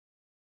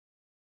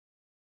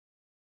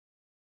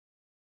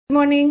Good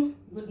morning.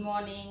 Good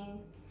morning.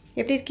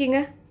 எப்படி இருக்கீங்க?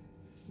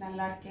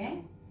 நல்லா இருக்கேன்.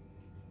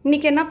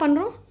 இன்னைக்கு என்ன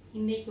பண்றோம்?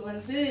 இன்னைக்கு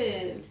வந்து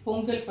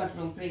பொங்கல்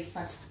பண்றோம்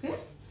பிரேக்ஃபாஸ்ட்க்கு.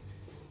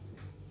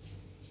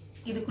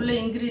 இதுக்குள்ள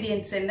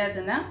இன்கிரிடியன்ட்ஸ்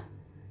என்னதுன்னா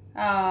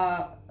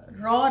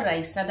ரா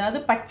ரைஸ், அதாவது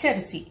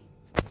பச்சரிசி,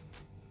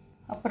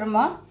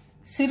 அப்புறமா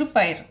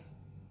சிறுபயிர்,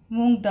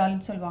 மூங்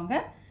தால்னு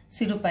சொல்லுவாங்க,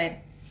 சிறுபயிர்,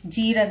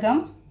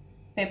 ஜீரகம்,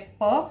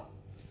 பெப்பர்,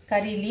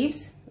 கறி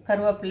லீவ்ஸ்,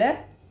 கருவேப்பிலை,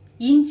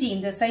 இஞ்சி.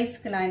 இந்த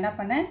சைஸ்க்கு நான் என்ன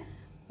பண்ணேன்,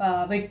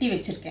 வெட்டி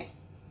வச்சிருக்கேன்.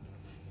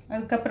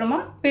 அதுக்கப்புறமா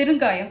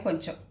பெருங்காயம்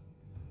கொஞ்சம்.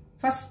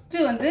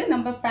 ஃபஸ்ட்டு வந்து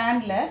நம்ம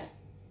பேனில்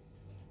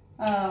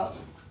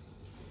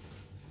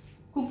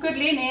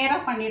குக்கர்லேயே நேராக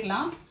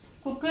பண்ணிடலாம்.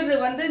 குக்கர்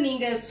வந்து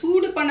நீங்கள்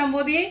சூடு பண்ணும்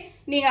போதே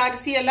நீங்கள்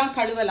அரிசியெல்லாம்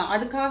கழுவலாம்.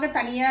 அதுக்காக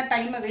தனியாக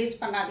டைமை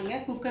வேஸ்ட் பண்ணாதீங்க.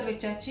 குக்கர்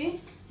வச்சாச்சு.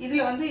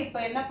 இதில் வந்து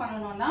இப்போ என்ன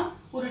பண்ணணும்னா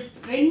ஒரு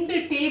 2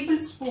 டேபிள்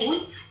ஸ்பூன்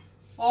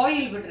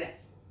ஆயில் விடுறேன்.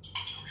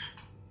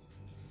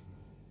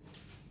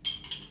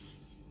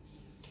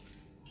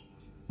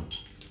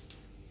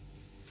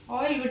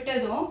 ஆயில்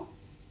விட்டதும்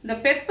இந்த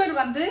பெப்பர்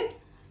வந்து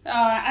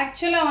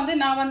ஆக்சுவலாக வந்து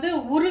நான் வந்து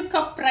 1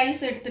 கப்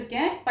ரைஸ்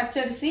எடுத்திருக்கேன்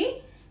பச்சரிசி,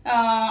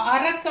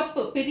 1/2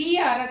 கப்பு, பெரிய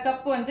 1/2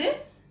 கப்பு வந்து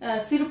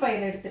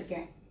சிறுபயிர்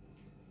எடுத்திருக்கேன்.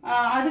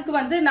 அதுக்கு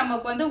வந்து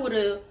நமக்கு வந்து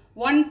ஒரு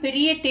 1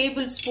 பெரிய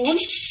டேபிள்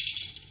ஸ்பூன்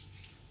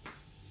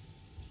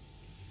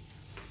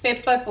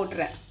பெப்பர்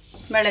போட்டுறேன்,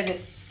 மிளகு.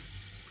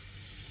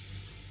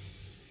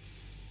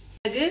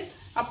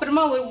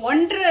 அப்புறமா ஒரு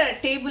 1.5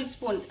 டேபிள்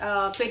ஸ்பூன்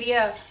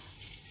பெரிய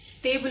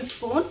டேபிள்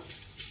ஸ்பூன்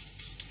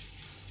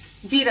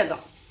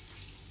ஜீரகம்.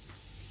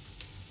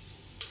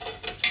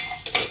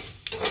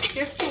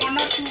 ஜஸ்ட் 1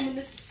 or 2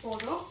 minutes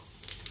போடுறோம்.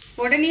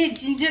 உடனே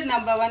ஜிஞ்சர்,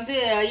 நம்ம வந்து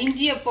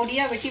இஞ்சியை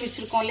பொடியா வெட்டி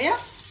வச்சிருக்கோம் இல்லையா,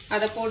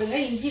 அதை போடுங்க.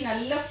 இஞ்சி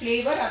நல்ல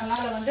ஃப்ளேவர்,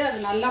 அதனால வந்து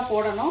அது நல்லா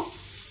போடணும்.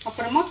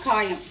 அப்புறமா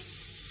காயம்,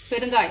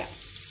 பெருங்காயம்,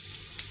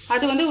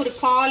 அது வந்து ஒரு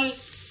 1/4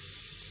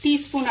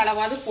 டீஸ்பூன்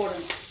அளவாவது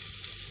போடணும்.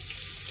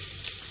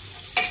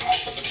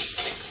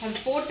 அது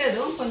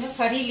போட்டதும் கொஞ்சம்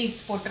கறி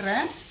லீவ்ஸ்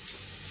போட்டுறேன்.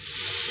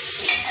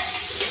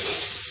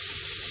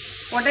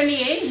 உடனே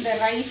இந்த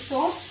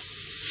ரைஸும்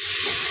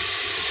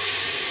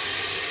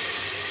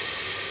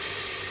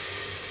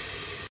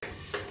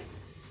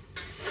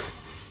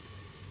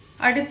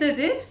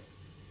அடுத்தது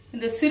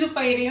இந்த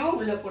சிறுபயிரையும்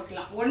உள்ள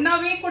போட்டலாம்.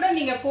 ஒன்னாவே கூட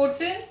நீங்க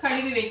போட்டு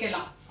கழுவி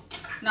வைக்கலாம்.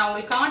 நான்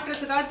உங்களுக்கு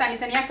காட்டுறதுக்காக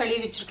தனித்தனியா கழுவி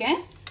வச்சிருக்கேன்.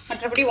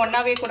 மற்றபடி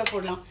ஒன்னாவே கூட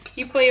போடலாம்.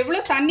 இப்போ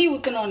எவ்வளவு தண்ணி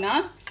ஊத்தணும்னா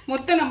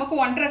மொத்தம் நமக்கு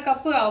 1.5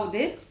 கப்பு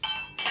ஆகுது.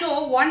 ஸோ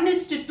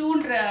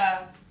 1:2ன்ற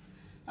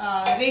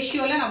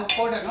ரேஷியோல நம்ம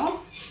போடணும்.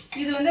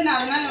 இது வந்து நான்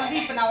அதனால வந்து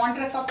இப்போ நான்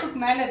 1.5 கப்புக்கு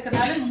மேல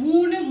இருக்கிறதுனால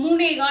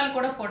 3.25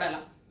 கூட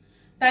போடலாம்.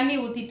 தண்ணி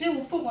ஊத்திட்டு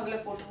உப்பு முதல்ல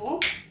போட்டுவோம்.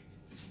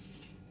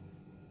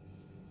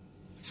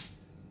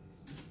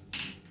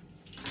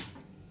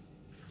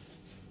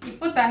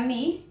 இப்போ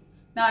தண்ணி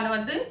நான்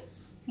வந்து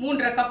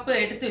 3.5 கப்பு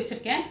எடுத்து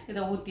வச்சிருக்கேன்.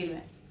 இதை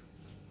ஊத்திடுவேன்.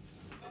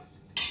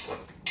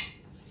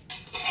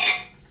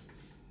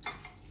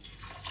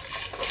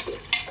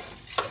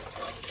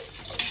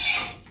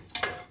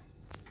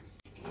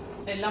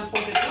 எல்லாம்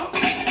போட்டுட்டோம்,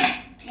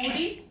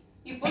 மூடி.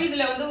 இப்போ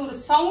இதுல வந்து ஒரு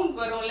சவுண்ட்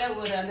வரும்ல,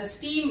 ஒரு அந்த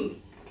ஸ்டீம்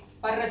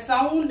வர்ற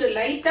சவுண்ட்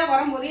லைட்டா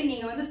வரும்போதே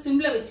நீங்க வந்து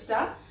சிம்ல வச்சுட்டா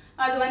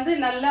அது வந்து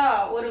நல்லா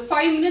ஒரு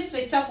 5 minutes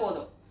வச்சா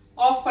போதும்.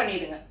 ஆஃப்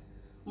பண்ணிடுங்க.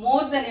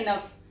 மோர் தென்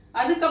எனஃப்.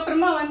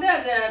 அதுக்கப்புறமா வந்து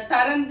அதை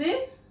திறந்து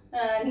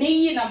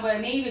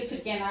நெய்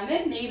வச்சிருக்கேன் நான்,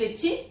 நெய்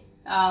வச்சு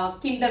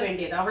கிண்ட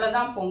வேண்டியது,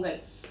 அவ்வளவுதான் பொங்கல்.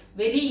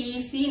 வெரி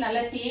ஈஸி,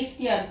 நல்ல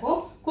டேஸ்டியா இருக்கும்.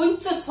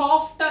 கொஞ்சம்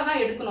சாஃப்டா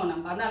தான் எடுக்கணும்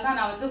நம்ம, அதனால தான்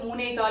நான் வந்து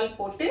 3.25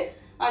 போட்டு.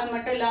 அது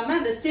மட்டும் இல்லாம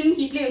இந்த சிம்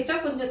ஹீட்லயே வச்சா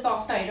கொஞ்சம்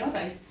சாஃப்ட் ஆயிடும்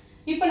ரைஸ்.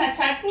 இப்ப நான்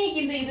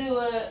சட்னிக்கு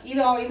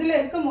இதுல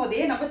இருக்கும்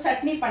போதே நம்ம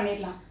சட்னி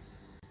பண்ணிடலாம்.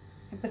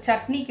 இப்ப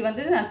சட்னிக்கு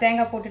வந்து நான்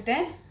தேங்காய்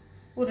போட்டுட்டேன்.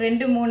 ஒரு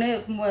 2-3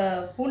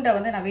 பூண்டை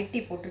வந்து நான்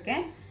வெட்டி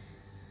போட்டிருக்கேன்.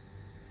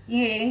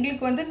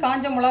 எங்களுக்கு வந்து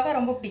காஞ்ச மிளகா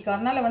ரொம்ப பிடிக்கும்,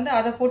 அதனால வந்து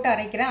அதை போட்டு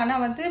அரைக்கிறேன். ஆனா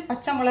வந்து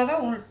பச்சை மிளகா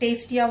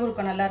டேஸ்டியாவும்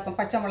இருக்கும், நல்லா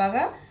இருக்கும். பச்சை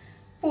மிளகா,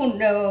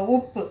 பூண்டு,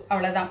 உப்பு,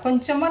 அவ்வளவுதான்.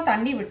 கொஞ்சமா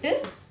தண்ணி விட்டு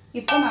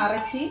இப்போ நான்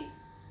அரைச்சி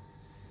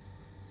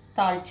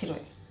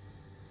தாளிச்சிருவேன்.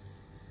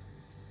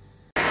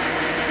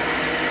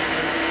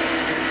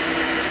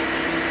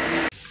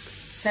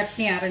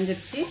 சட்னி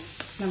அரைஞ்சிருச்சு.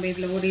 நம்ம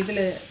இதில்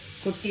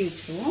கொட்டி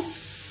வச்சிருவோம்.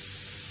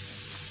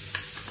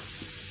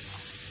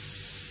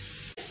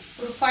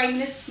 ஒரு 5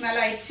 minutes மேலே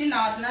ஆயிடுச்சு.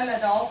 நான் அதனால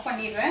அதை ஆஃப்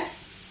பண்ணிடுவேன்.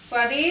 இப்போ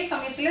அதே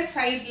சமயத்தில்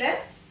சைடில்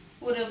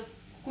ஒரு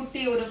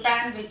குட்டி ஒரு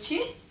பேன் வச்சு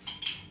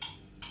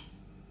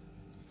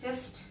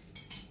ஜஸ்ட்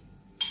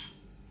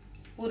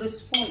ஒரு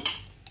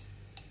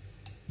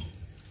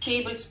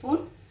டேபிள்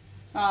ஸ்பூன்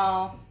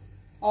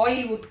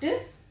ஆயில் விட்டு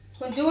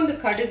கொஞ்சோண்டு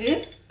கடுகு,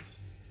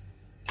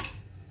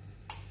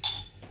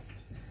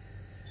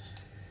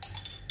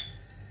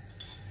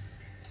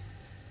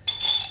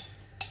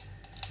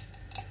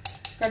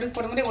 கடுகு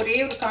போடும்போது ஒரே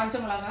ஒரு காஞ்ச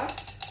மிளகா,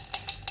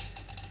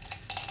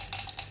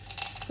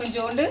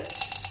 கொஞ்சோண்டு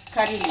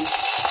கறி லீவ்ஸ்,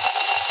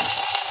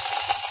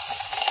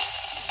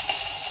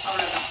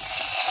 அவ்வளவுதான்.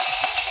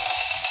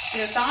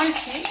 இதை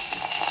தாளிச்சு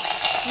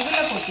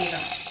இதுல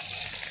கொட்டிடணும்.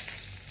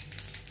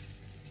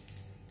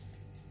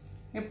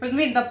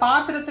 எப்பவுமே இந்த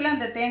பாத்திரத்துல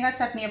அந்த தேங்காய்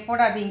சட்னியை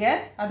போடாதீங்க,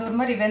 அது ஒரு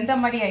மாதிரி வெந்த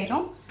மாதிரி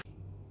ஆயிரும்.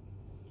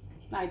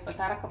 நான் இப்ப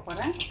திறக்க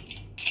போறேன்.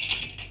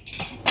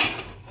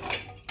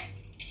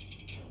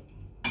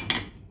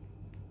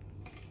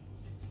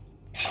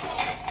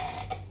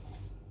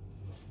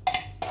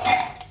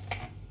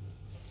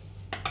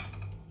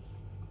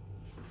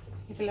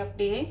 இதுல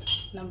அப்படியே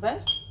நம்ம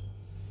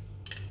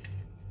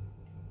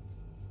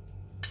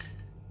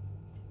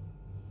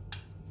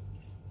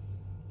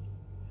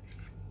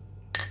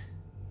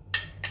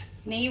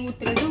நெய்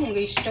ஊத்துறது உங்க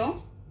இஷ்டம்,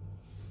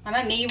 ஆனா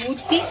நெய்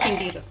ஊத்தி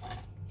கிண்டிடும்.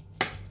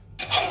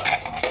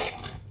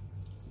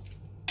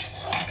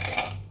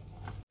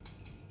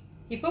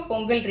 இப்போ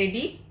பொங்கல்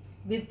ரெடி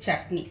வித்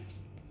சட்னி.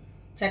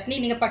 சட்னி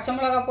நீங்க பச்சை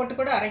மிளகா போட்டு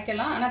கூட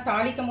அரைக்கலாம், ஆனா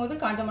தாளிக்கும் போது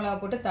காஞ்ச மிளகா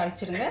போட்டு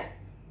தாளிச்சிருங்க,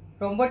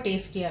 ரொம்ப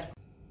டேஸ்டியா இருக்கும்.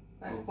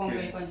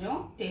 பொங்கல்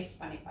கொஞ்சம் டேஸ்ட்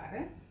பண்ணி பாரு.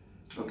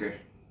 ஓகே,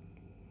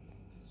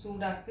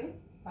 சூடா இருக்கு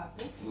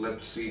பாத்து.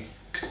 லெட்ஸ் see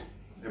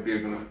எப்படி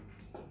இருக்குன்னு.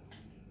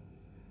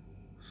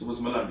 Super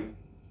smell aunty.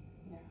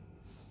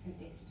 And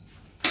taste.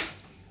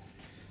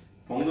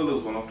 Pongal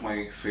is one of my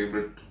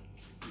favorite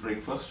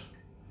breakfast.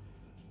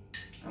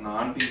 And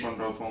aunty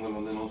பண்ற பொங்கல்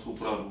வந்து இன்னும்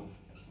சூப்பரா இருக்கும்.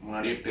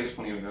 முன்னாடியே டேஸ்ட்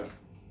பண்ணிருங்க,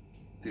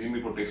 திரும்பி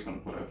இப்போ டேஸ்ட் பண்ண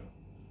போறேன்.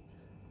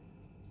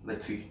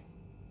 Let's see.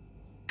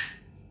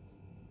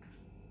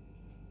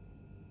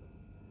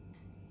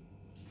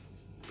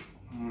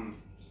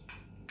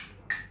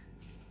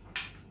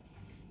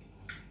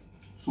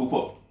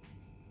 Super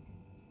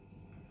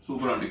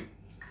super aunty.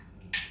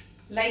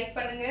 Like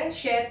பண்ணுங்க,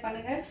 ஷேர்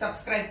பண்ணுங்க,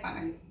 சப்ஸ்கிரைப்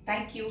பண்ணுங்க.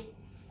 Thank you.